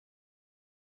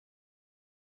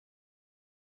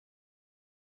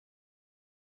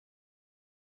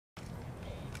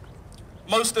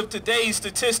Most of today's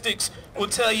statistics will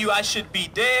tell you I should be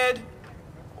dead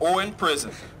or in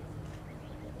prison.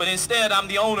 But instead, I'm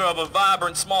the owner of a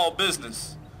vibrant small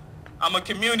business. I'm a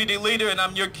community leader, and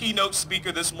I'm your keynote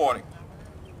speaker this morning.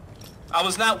 I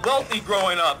was not wealthy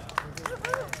growing up,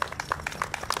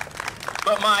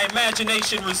 but my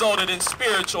imagination resulted in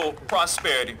spiritual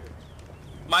prosperity.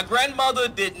 My grandmother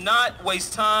did not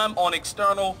waste time on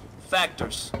external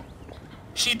factors.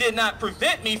 She did not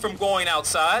prevent me from going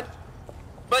outside,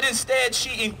 but instead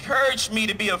she encouraged me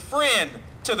to be a friend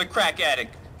to the crack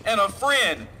addict and a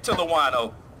friend to the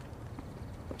wino.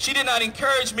 She did not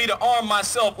encourage me to arm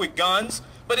myself with guns,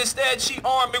 but instead she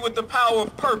armed me with the power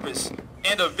of purpose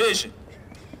and a vision.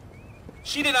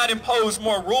 She did not impose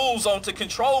more rules on to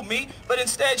control me, but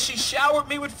instead she showered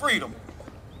me with freedom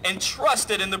and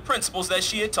trusted in the principles that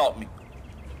she had taught me.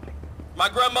 My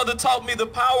grandmother taught me the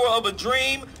power of a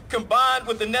dream combined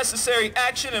with the necessary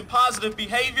action and positive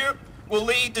behavior will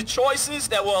lead to choices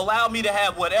that will allow me to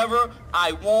have whatever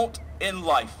I want in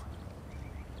life.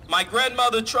 My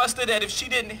grandmother trusted that if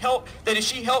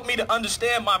she helped me to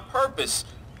understand my purpose,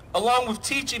 along with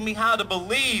teaching me how to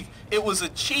believe it was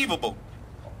achievable,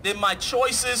 then my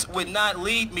choices would not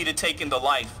lead me to taking the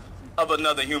life of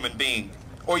another human being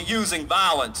or using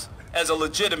violence as a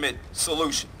legitimate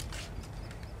solution.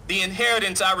 The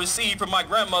inheritance I received from my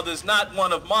grandmother is not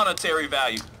one of monetary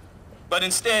value, but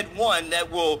instead one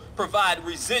that will provide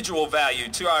residual value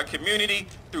to our community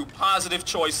through positive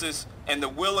choices and the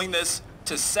willingness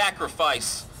to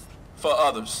sacrifice for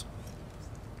others.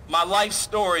 My life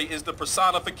story is the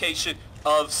personification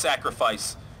of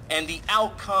sacrifice and the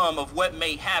outcome of what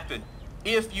may happen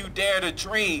if you dare to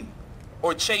dream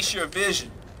or chase your vision.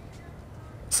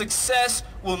 Success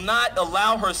will not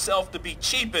allow herself to be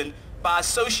cheapened by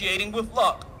associating with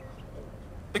luck,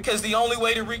 because the only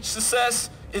way to reach success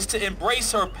is to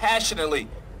embrace her passionately,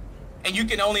 and you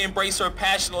can only embrace her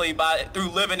passionately through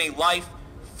living a life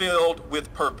filled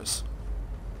with purpose.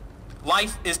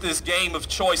 Life is this game of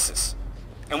choices,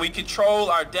 and we control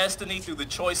our destiny through the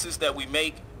choices that we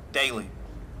make daily.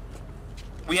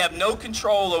 We have no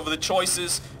control over the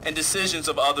choices and decisions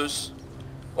of others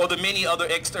or the many other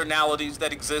externalities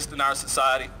that exist in our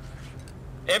society.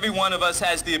 Every one of us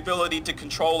has the ability to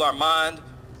control our mind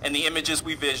and the images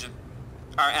we vision,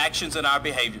 our actions and our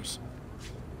behaviors.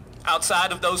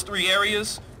 Outside of those three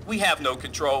areas, we have no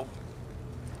control.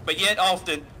 But yet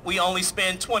often, we only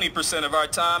spend 20% of our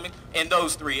time in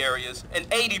those three areas and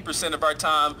 80% of our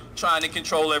time trying to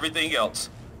control everything else.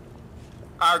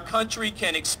 Our country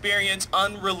can experience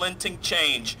unrelenting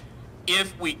change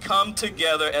if we come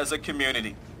together as a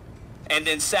community and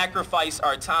then sacrifice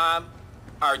our time,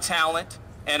 our talent,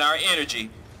 and our energy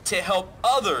to help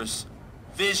others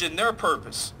vision their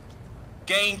purpose,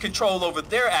 gain control over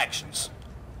their actions,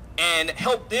 and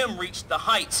help them reach the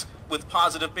heights with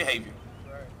positive behavior.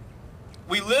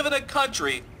 We live in a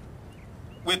country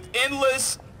with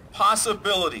endless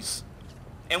possibilities,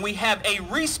 and we have a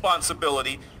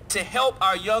responsibility to help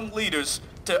our young leaders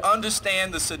to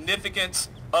understand the significance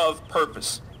of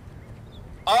purpose.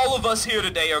 All of us here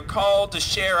today are called to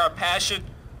share our passion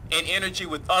and energy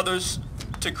with others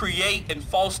to create and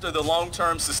foster the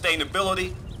long-term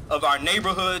sustainability of our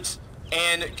neighborhoods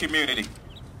and community.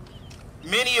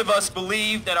 Many of us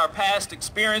believe that our past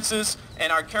experiences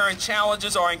and our current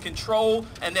challenges are in control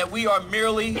and that we are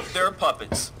merely their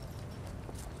puppets.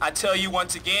 I tell you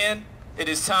once again, it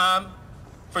is time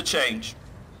for change.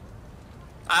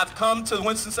 I've come to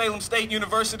Winston-Salem State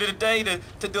University today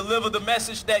to deliver the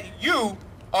message that you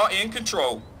are in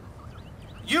control.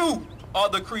 You are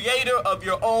the creator of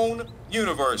your own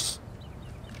universe.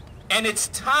 And it's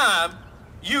time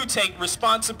you take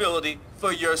responsibility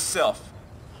for yourself.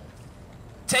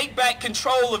 Take back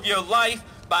control of your life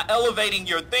by elevating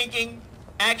your thinking,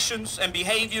 actions, and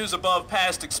behaviors above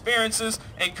past experiences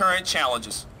and current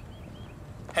challenges.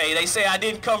 Hey, they say I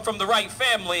didn't come from the right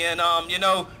family, and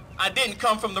I didn't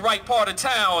come from the right part of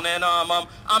town, and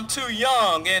I'm too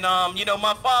young, and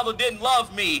my father didn't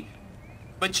love me.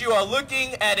 But you are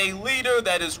looking at a leader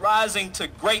that is rising to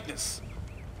greatness,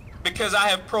 because I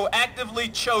have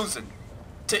proactively chosen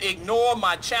to ignore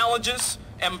my challenges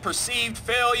and perceived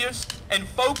failures and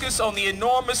focus on the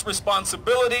enormous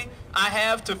responsibility I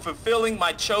have to fulfilling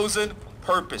my chosen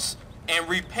purpose and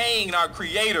repaying our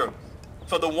Creator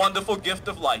for the wonderful gift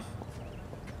of life.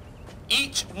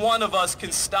 Each one of us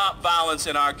can stop violence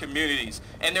in our communities,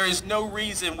 and there is no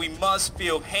reason we must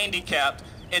feel handicapped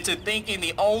into thinking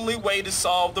the only way to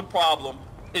solve the problem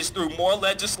is through more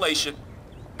legislation,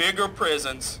 bigger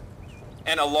prisons,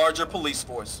 and a larger police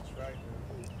force.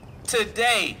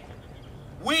 Today,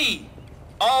 we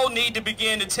all need to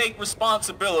begin to take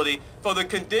responsibility for the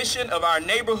condition of our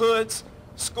neighborhoods,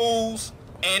 schools,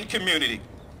 and community.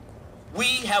 We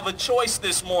have a choice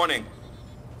this morning.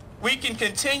 We can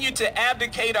continue to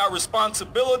abdicate our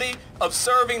responsibility of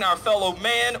serving our fellow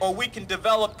man, or we can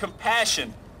develop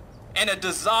compassion and a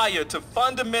desire to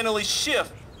fundamentally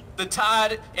shift the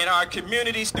tide in our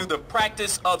communities through the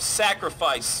practice of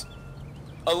sacrifice,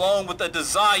 along with a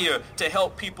desire to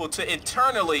help people to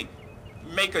internally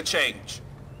make a change.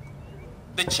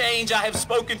 The change I have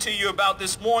spoken to you about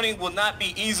this morning will not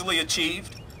be easily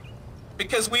achieved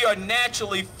because we are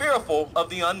naturally fearful of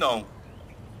the unknown.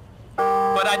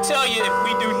 But I tell you, if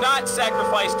we do not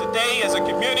sacrifice today as a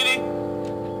community,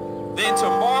 then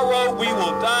tomorrow we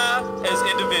will die as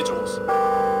individuals.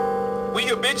 We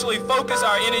habitually focus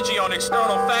our energy on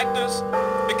external factors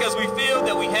because we feel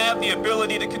that we have the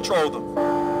ability to control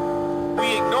them.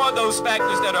 We ignore those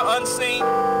factors that are unseen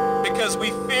because we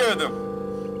fear them.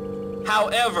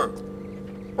 However,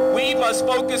 we must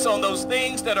focus on those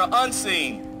things that are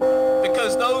unseen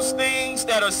because those things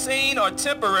that are seen are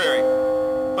temporary,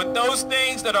 but those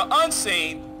things that are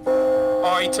unseen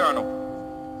are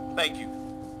eternal. Thank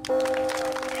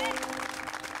you.